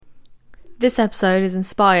This episode is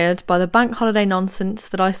inspired by the bank holiday nonsense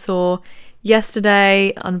that I saw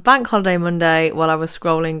yesterday on Bank Holiday Monday while I was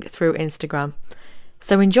scrolling through Instagram.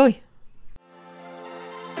 So enjoy.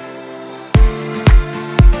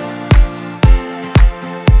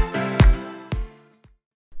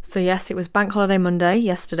 So yes, it was Bank Holiday Monday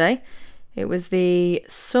yesterday. It was the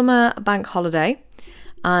summer bank holiday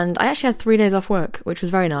and I actually had 3 days off work, which was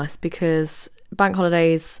very nice because bank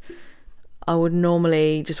holidays I would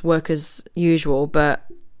normally just work as usual, but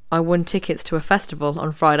I won tickets to a festival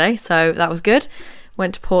on Friday, so that was good.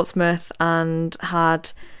 Went to Portsmouth and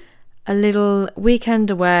had a little weekend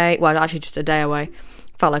away. Well, actually just a day away.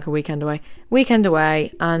 Felt like a weekend away.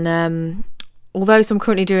 And although I'm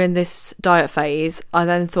currently doing this diet phase, I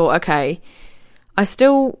then thought, okay, I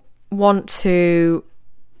still want to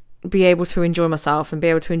be able to enjoy myself and be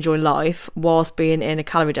able to enjoy life whilst being in a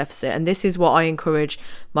calorie deficit. And this is what I encourage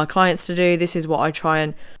my clients to do. This is what I try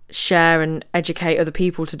and share and educate other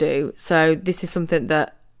people to do. So this is something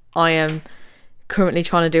that I am currently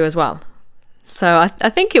trying to do as well. So I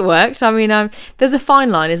think it worked. I mean, there's a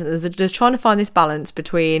fine line, isn't there? There's trying to find this balance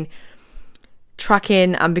between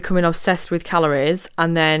tracking and becoming obsessed with calories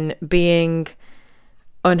and then being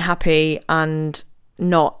unhappy and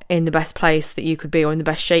not in the best place that you could be or in the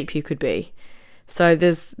best shape you could be. So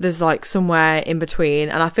there's like somewhere in between,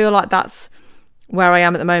 and I feel like that's where I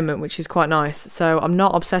am at the moment, which is quite nice. So I'm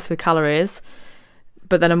not obsessed with calories,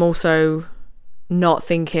 but then I'm also not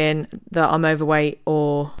thinking that I'm overweight,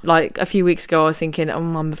 or like a few weeks ago I was thinking,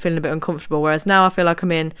 I'm feeling a bit uncomfortable, whereas now I feel like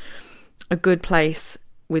I'm in a good place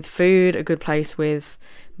with food, a good place with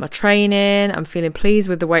my training. I'm feeling pleased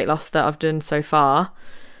with the weight loss that I've done so far.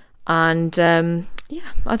 And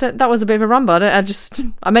that was a bit of a ramble.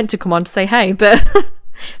 I meant to come on to say hey, but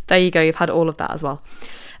there you go, you've had all of that as well.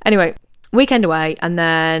 Anyway, weekend away, and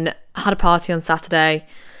then I had a party on Saturday.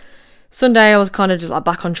 Sunday I was kind of just like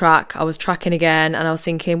back on track. I was tracking again, and I was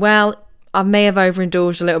thinking, well, I may have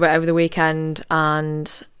overindulged a little bit over the weekend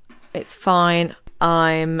and it's fine.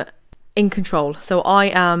 I'm in control. So I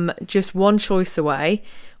am just one choice away,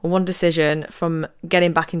 or one decision from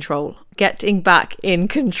getting back in control.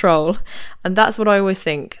 And that's what I always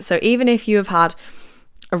think. So even if you have had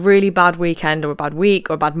a really bad weekend or a bad week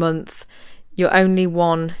or a bad month, you're only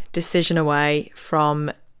one decision away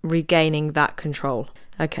from regaining that control.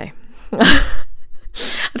 Okay. I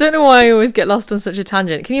don't know why I always get lost on such a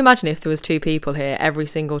tangent. Can you imagine if there was two people here every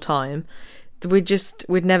single time?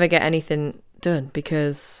 We'd never get anything done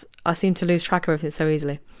because I seem to lose track of everything so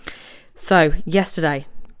easily. So yesterday,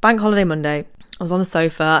 Bank Holiday Monday, I was on the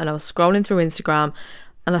sofa and I was scrolling through Instagram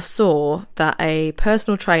and I saw that a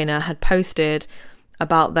personal trainer had posted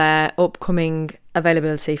about their upcoming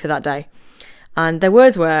availability for that day. And their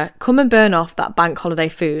words were, come and burn off that bank holiday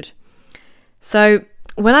food. So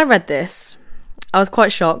when I read this, I was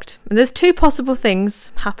quite shocked. And there's two possible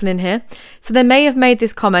things happening here. So they may have made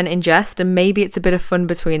this comment in jest, and maybe it's a bit of fun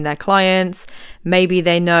between their clients. Maybe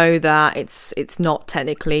they know that it's not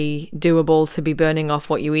technically doable to be burning off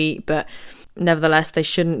what you eat, but nevertheless, they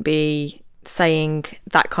shouldn't be saying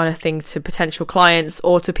that kind of thing to potential clients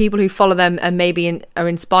or to people who follow them and maybe are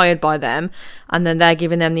inspired by them, and then they're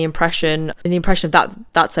giving them the impression of that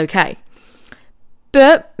that's okay.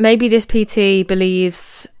 But maybe this PT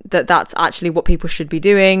believes that that's actually what people should be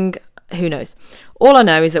doing. Who knows? All I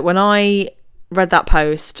know is that when I read that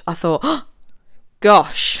post, I thought, oh,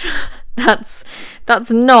 gosh, that's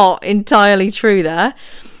not entirely true there.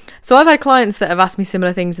 So I've had clients that have asked me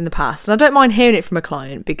similar things in the past, and I don't mind hearing it from a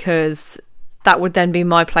client because that would then be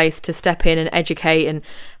my place to step in and educate and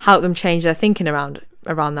help them change their thinking around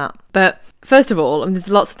that. But first of all, there's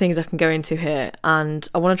lots of things I can go into here, and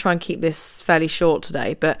I want to try and keep this fairly short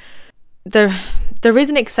today, but there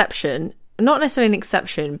is an exception, not necessarily an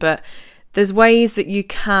exception, but there's ways that you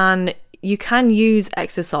can use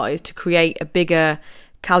exercise to create a bigger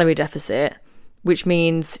calorie deficit, which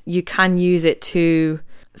means you can use it to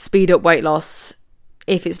speed up weight loss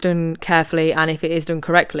if it's done carefully and if it is done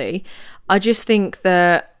correctly. I just think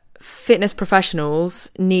that fitness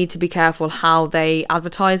professionals need to be careful how they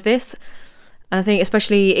advertise this. And I think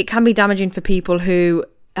especially it can be damaging for people who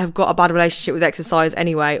have got a bad relationship with exercise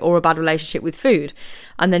anyway, or a bad relationship with food.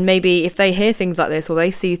 And then maybe if they hear things like this or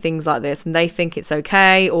they see things like this and they think it's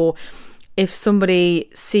okay, or if somebody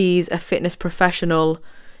sees a fitness professional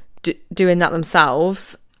doing that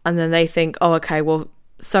themselves and then they think, oh, okay, well,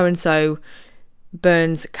 so-and-so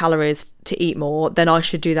burns calories to eat more, then I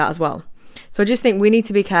should do that as well. So I just think we need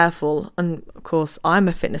to be careful. And of course, I'm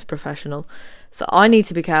a fitness professional, so I need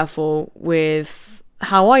to be careful with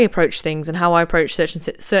how I approach things and how I approach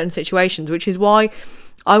certain situations, which is why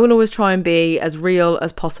I will always try and be as real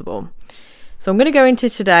as possible. So I'm going to go into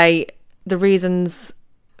today the reasons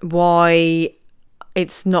why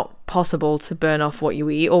it's not possible to burn off what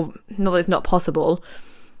you eat, or not that it's not possible.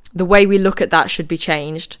 The way we look at that should be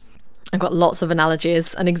changed. I've got lots of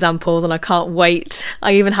analogies and examples and I can't wait.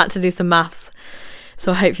 I even had to do some maths.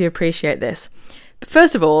 So I hope you appreciate this. But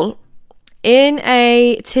first of all, in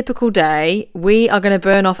a typical day, we are going to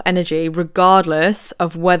burn off energy regardless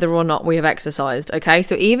of whether or not we have exercised, okay?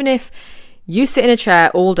 So even if you sit in a chair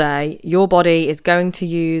all day, your body is going to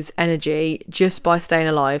use energy just by staying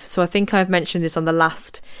alive. So I think I've mentioned this on the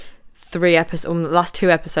last 2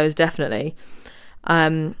 episodes, definitely,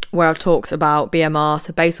 where I've talked about BMR,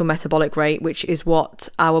 so basal metabolic rate, which is what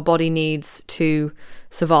our body needs to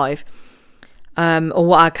survive. Or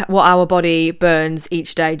what our body burns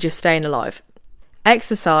each day just staying alive.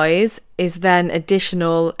 Exercise is then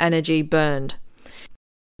additional energy burned.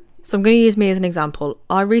 So I'm going to use me as an example.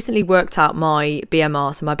 I recently worked out my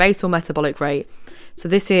BMR, so my basal metabolic rate. So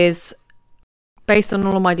this is based on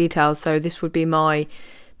all of my details. So this would be my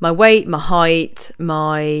weight, my height,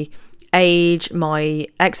 my age, my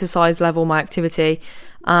exercise level, my activity,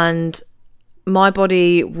 and my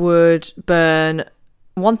body would burn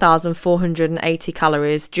 1,480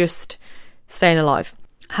 calories just staying alive.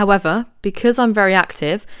 However, because I'm very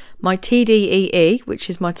active, my TDEE, which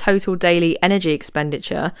is my total daily energy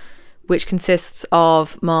expenditure, which consists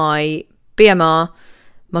of my BMR,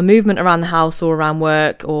 my movement around the house or around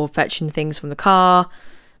work, or fetching things from the car,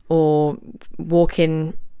 or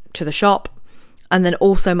walking to the shop, and then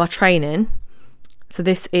also my training. So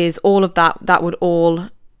this is all of that would all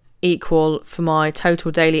equal for my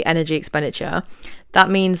total daily energy expenditure. That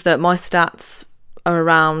means that my stats are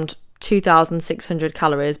around 2,600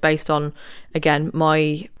 calories based on, again,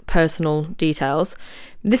 my personal details.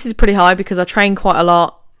 This is pretty high because I train quite a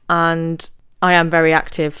lot and I am very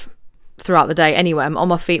active throughout the day anyway. I'm on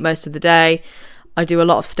my feet most of the day. I do a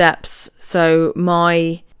lot of steps. So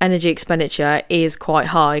my energy expenditure is quite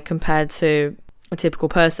high compared to a typical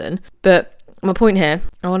person. But my point here,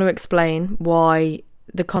 I want to explain why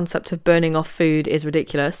the concept of burning off food is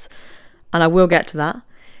ridiculous. And I will get to that.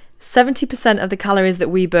 70% of the calories that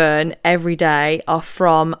we burn every day are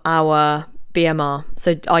from our BMR,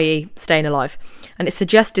 so i.e. staying alive. And it's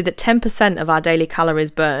suggested that 10% of our daily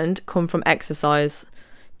calories burned come from exercise,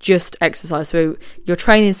 just exercise. So your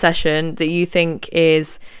training session that you think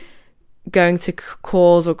is going to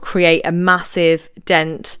cause or create a massive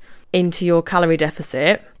dent into your calorie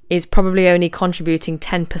deficit is probably only contributing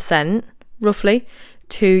 10%, roughly,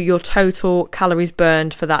 to your total calories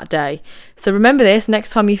burned for that day. So remember this, next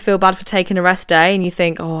time you feel bad for taking a rest day and you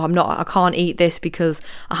think, I can't eat this because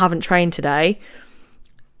I haven't trained today,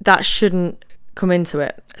 that shouldn't come into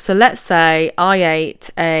it. So let's say I ate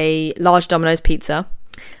a large Domino's pizza,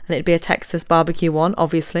 and it'd be a Texas barbecue one,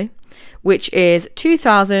 obviously, which is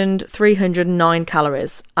 2,309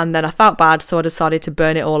 calories. And then I felt bad, so I decided to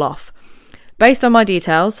burn it all off. Based on my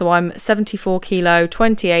details, so I'm 74 kilo,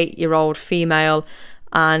 28-year-old female,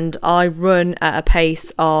 and I run at a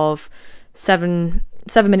pace of 7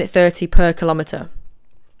 minute 30 per kilometre.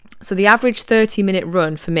 So the average 30-minute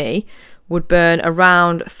run for me would burn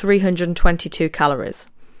around 322 calories.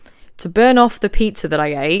 To burn off the pizza that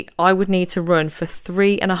I ate, I would need to run for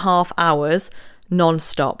 3.5 hours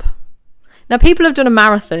non-stop. Now, people have done a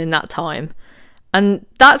marathon in that time, and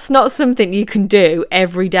that's not something you can do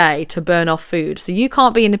every day to burn off food. So you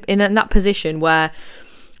can't be in that position where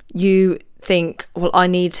you think, well, I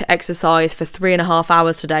need to exercise for 3.5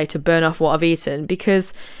 hours today to burn off what I've eaten,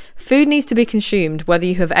 because food needs to be consumed whether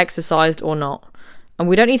you have exercised or not. And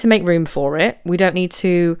we don't need to make room for it. We don't need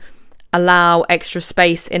to allow extra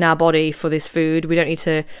space in our body for this food. We don't need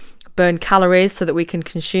to burn calories so that we can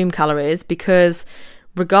consume calories, because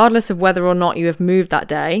regardless of whether or not you have moved that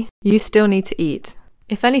day, you still need to eat.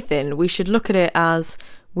 If anything, we should look at it as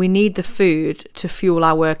we need the food to fuel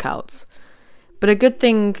our workouts. But a good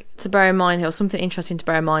thing to bear in mind here, or something interesting to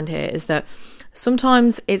bear in mind here, is that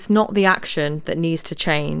sometimes it's not the action that needs to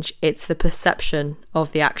change, it's the perception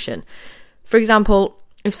of the action. For example,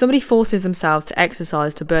 if somebody forces themselves to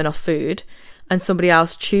exercise to burn off food, and somebody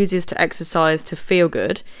else chooses to exercise to feel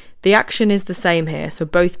good, the action is the same here, so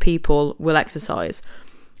both people will exercise.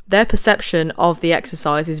 Their perception of the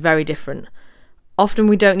exercise is very different. Often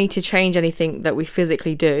we don't need to change anything that we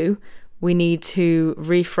physically do. We need to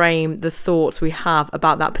reframe the thoughts we have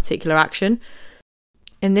about that particular action.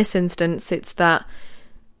 In this instance, it's that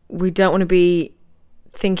we don't want to be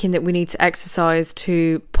thinking that we need to exercise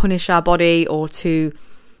to punish our body or to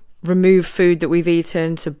remove food that we've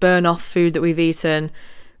eaten, to burn off food that we've eaten.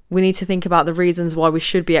 We need to think about the reasons why we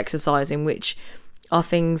should be exercising, which are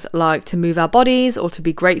things like to move our bodies or to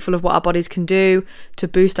be grateful of what our bodies can do, to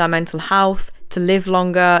boost our mental health, to live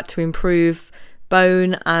longer, to improve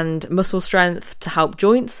bone and muscle strength, to help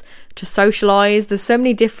joints, to socialize. There's so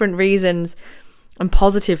many different reasons and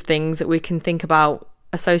positive things that we can think about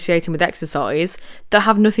associating with exercise that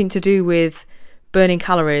have nothing to do with burning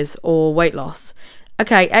calories or weight loss.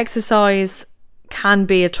 Okay, exercise can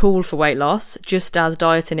be a tool for weight loss, just as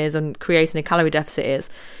dieting is and creating a calorie deficit is.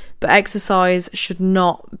 But exercise should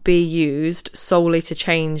not be used solely to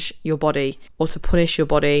change your body or to punish your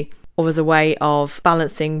body or as a way of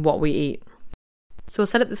balancing what we eat. So I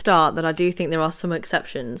said at the start that I do think there are some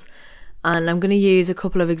exceptions, and I'm going to use a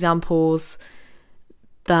couple of examples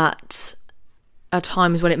that are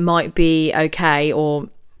times when it might be okay or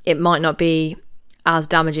it might not be as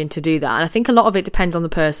damaging to do that. And I think a lot of it depends on the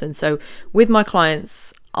person. So with my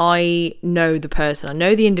clients, I know the person, I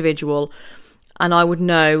know the individual, and I would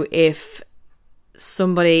know if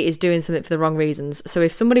somebody is doing something for the wrong reasons. So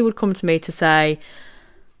if somebody would come to me to say,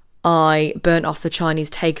 I burnt off the Chinese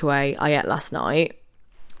takeaway I ate last night,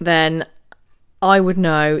 then I would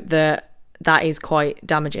know that that is quite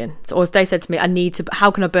damaging. So, or if they said to me, how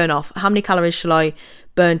can I burn off? How many calories shall I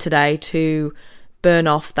burn today to burn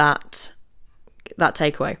off that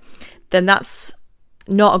takeaway? Then that's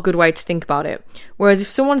not a good way to think about it. Whereas if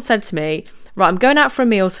someone said to me, right, I'm going out for a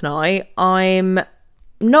meal tonight, I'm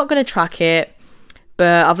not going to track it,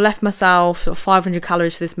 but I've left myself 500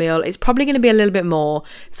 calories for this meal. It's probably going to be a little bit more.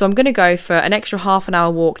 So I'm going to go for an extra half an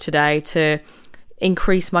hour walk today to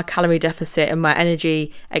increase my calorie deficit and my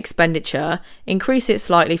energy expenditure, increase it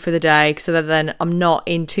slightly for the day so that then I'm not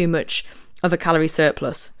in too much of a calorie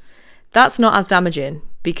surplus. That's not as damaging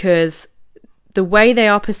because the way they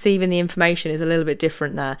are perceiving the information is a little bit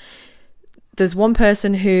different there. There's one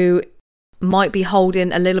person who might be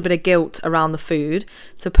holding a little bit of guilt around the food.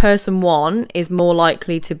 So person one is more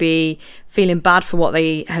likely to be feeling bad for what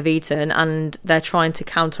they have eaten and they're trying to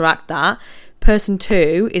counteract that. Person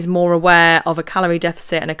two is more aware of a calorie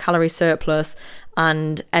deficit and a calorie surplus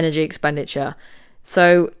and energy expenditure.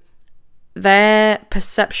 So their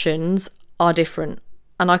perceptions are different.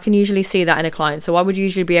 And I can usually see that in a client. So I would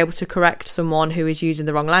usually be able to correct someone who is using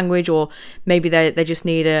the wrong language, or maybe they just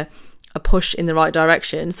need a push in the right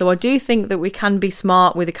direction. So I do think that we can be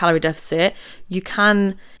smart with a calorie deficit. You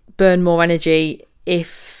can burn more energy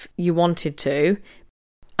if you wanted to.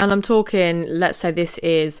 And I'm talking, let's say this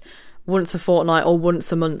is once a fortnight or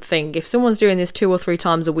once a month thing. If someone's doing this 2 or 3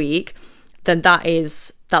 times a week, then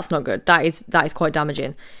that's not good. That is quite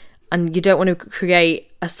damaging. And you don't want to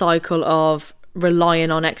create a cycle of relying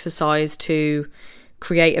on exercise to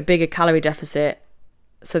create a bigger calorie deficit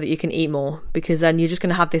so that you can eat more, because then you're just going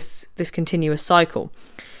to have this continuous cycle.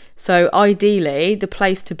 So ideally, the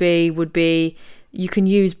place to be would be you can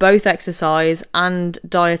use both exercise and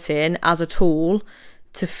dieting as a tool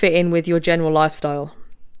to fit in with your general lifestyle.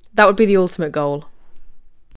 That would be the ultimate goal.